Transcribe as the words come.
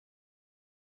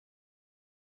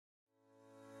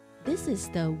This is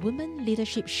the Women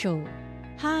Leadership Show.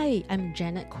 Hi, I'm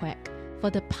Janet Quek. For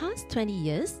the past 20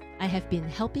 years, I have been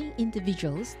helping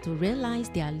individuals to realize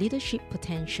their leadership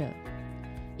potential.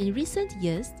 In recent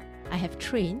years, I have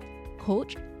trained,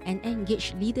 coached, and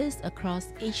engaged leaders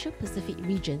across Asia-Pacific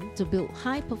region to build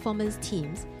high-performance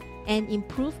teams and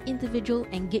improve individual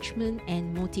engagement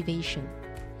and motivation.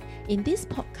 In this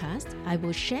podcast, I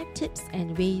will share tips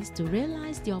and ways to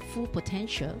realize your full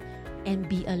potential and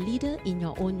be a leader in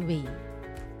your own way.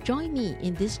 Join me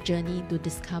in this journey to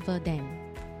discover them.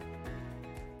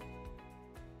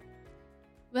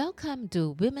 Welcome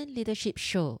to Women Leadership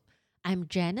Show. I'm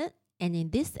Janet, and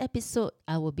in this episode,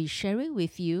 I will be sharing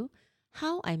with you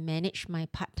how I manage my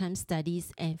part-time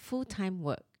studies and full-time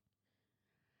work.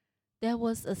 There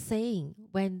was a saying,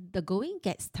 when the going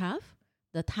gets tough,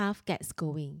 the tough gets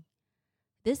going.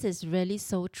 This is really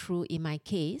so true in my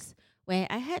case, where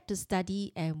I had to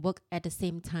study and work at the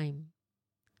same time.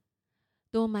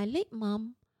 Though my late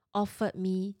mom offered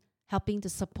me helping to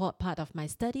support part of my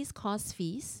studies course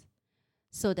fees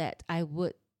so that I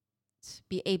would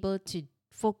be able to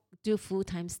do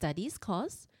full-time studies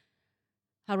course.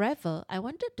 However, I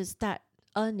wanted to start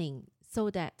earning so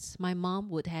that my mom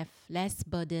would have less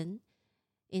burden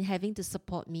in having to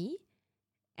support me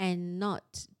and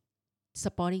not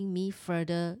supporting me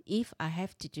further if I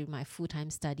have to do my full-time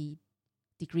study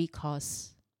degree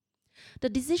course. The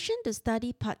decision to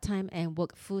study part-time and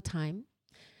work full-time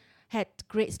had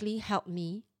greatly helped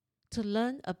me to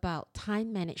learn about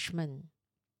time management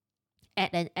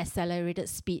at an accelerated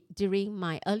speed during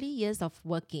my early years of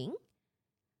working.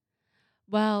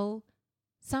 While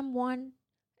someone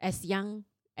as young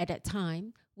at that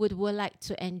time would like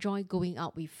to enjoy going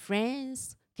out with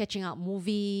friends, catching up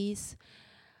movies,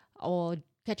 or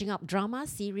catching up drama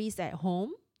series at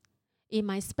home, in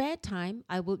my spare time,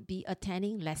 I would be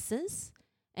attending lessons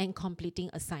and completing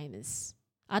assignments.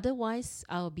 Otherwise,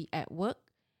 I'll be at work,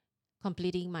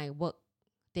 completing my work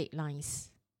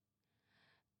deadlines.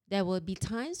 There will be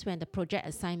times when the project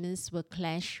assignments will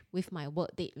clash with my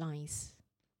work deadlines.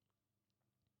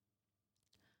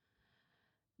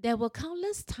 There were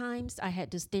countless times I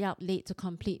had to stay up late to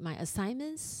complete my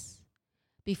assignments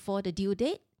before the due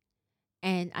date,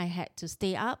 and I had to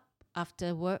stay up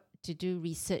after work to do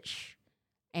research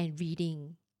and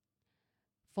reading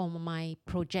for my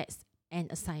projects and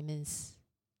assignments.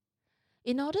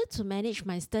 In order to manage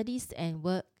my studies and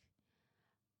work,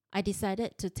 I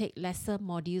decided to take lesser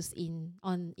modules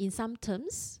in some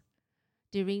terms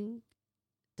during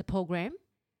the program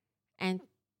and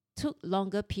took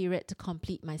longer period to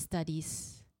complete my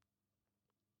studies.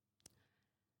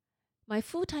 My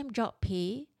full-time job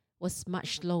pay was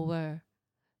much lower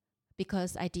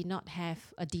because I did not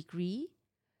have a degree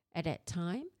at that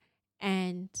time,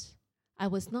 and I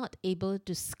was not able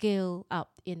to scale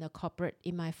up in a corporate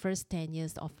in my first 10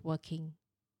 years of working.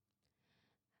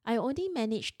 I only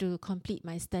managed to complete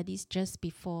my studies just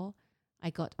before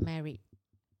I got married.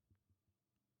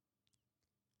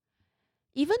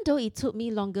 Even though it took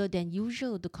me longer than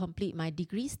usual to complete my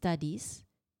degree studies,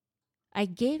 I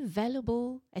gained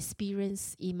valuable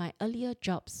experience in my earlier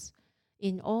jobs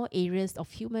in all areas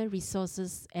of human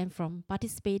resources and from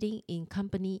participating in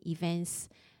company events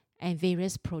and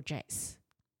various projects.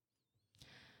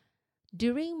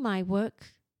 During my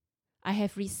work, I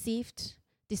have received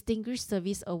Distinguished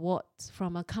Service Awards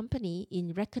from a company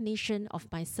in recognition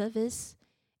of my service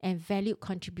and valued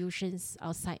contributions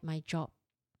outside my job.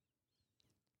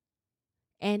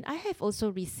 And I have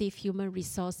also received Human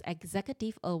Resource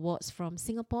Executive Awards from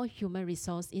Singapore Human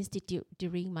Resource Institute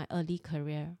during my early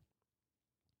career.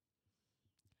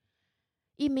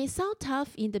 It may sound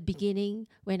tough in the beginning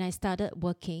when I started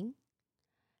working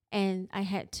and I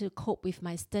had to cope with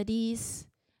my studies,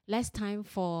 less time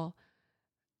for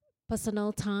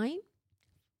personal time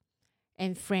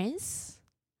and friends.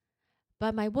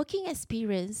 But my working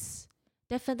experience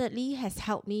definitely has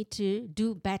helped me to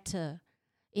do better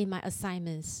in my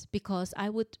assignments because I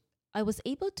was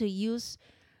able to use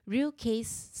real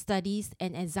case studies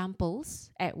and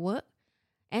examples at work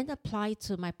and apply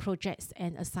to my projects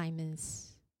and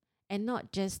assignments, and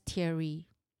not just theory.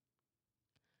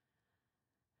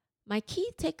 My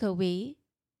key takeaway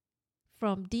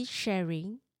from this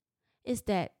sharing is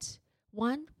that,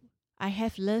 one, I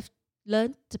have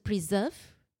learned to persevere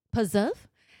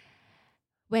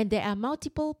when there are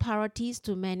multiple priorities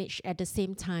to manage at the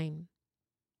same time.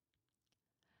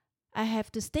 I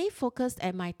have to stay focused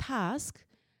at my task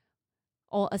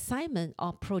or assignment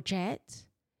or project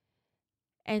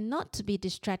and not to be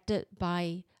distracted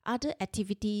by other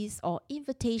activities or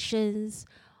invitations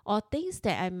or things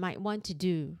that I might want to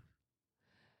do.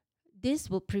 This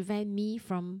will prevent me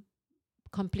from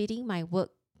completing my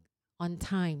work on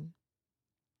time.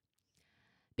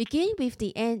 Begin with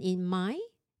the end in mind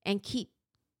and keep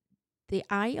the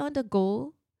eye on the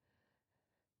goal,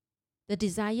 the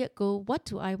desired goal. What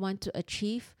do I want to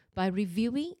achieve, by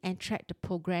reviewing and track the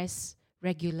progress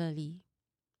regularly.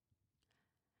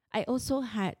 I also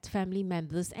had family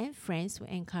members and friends who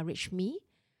encouraged me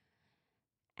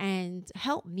and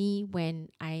helped me when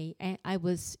I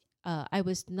was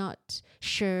not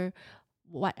sure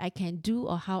what I can do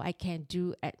or how I can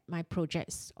do at my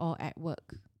projects or at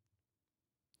work.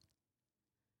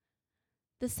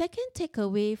 The second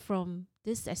takeaway from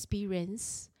this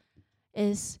experience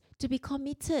is to be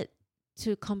committed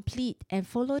to complete and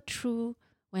follow through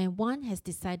when one has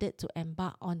decided to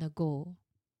embark on a goal.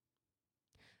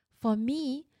 For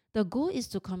me, the goal is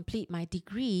to complete my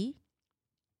degree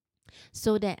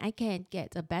so that I can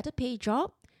get a better paid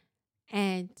job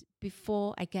and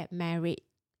before I get married,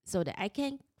 so that I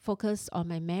can focus on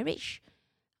my marriage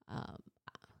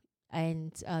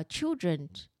and children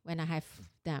when I have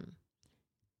them.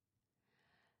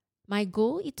 My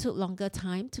goal, it took longer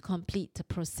time to complete the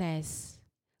process,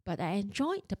 but I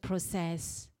enjoyed the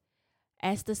process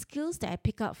as the skills that I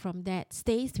pick up from that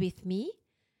stays with me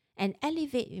and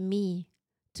elevate me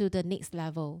to the next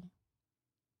level.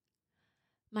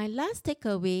 My last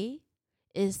takeaway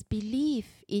is believe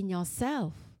in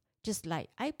yourself, just like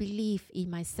I believe in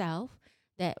myself,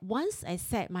 that once I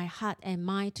set my heart and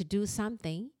mind to do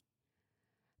something,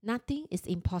 nothing is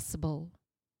impossible.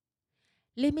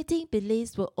 Limiting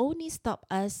beliefs will only stop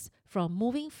us from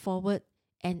moving forward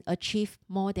and achieve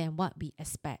more than what we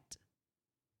expect.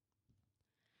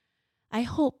 I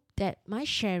hope that my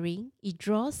sharing, it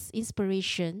draws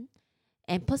inspiration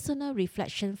and personal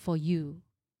reflection for you.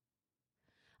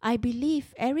 I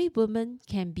believe every woman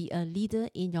can be a leader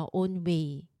in your own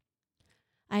way.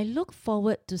 I look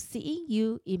forward to seeing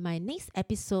you in my next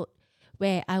episode,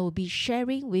 where I will be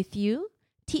sharing with you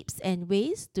tips and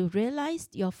ways to realize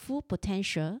your full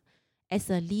potential as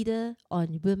a leader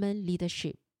on women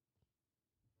leadership.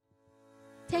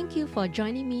 Thank you for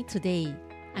joining me today.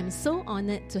 I'm so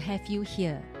honored to have you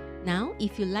here. Now,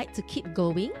 if you'd like to keep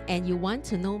going and you want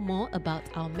to know more about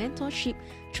our mentorship,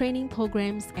 training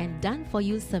programs, and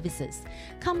done-for-you services,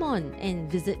 come on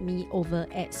and visit me over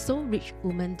at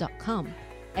soulrichwoman.com,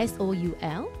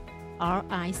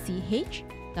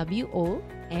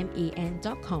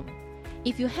 soulrichwoman.com.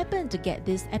 If you happen to get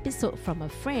this episode from a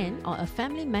friend or a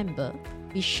family member,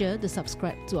 be sure to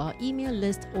subscribe to our email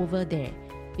list over there,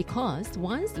 because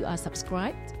once you are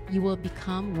subscribed, you will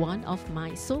become one of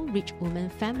my Soul Rich Woman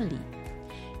family.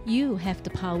 You have the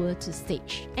power to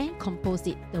stage and compose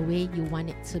it the way you want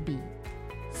it to be.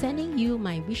 Sending you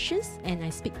my wishes, and I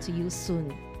speak to you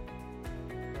soon.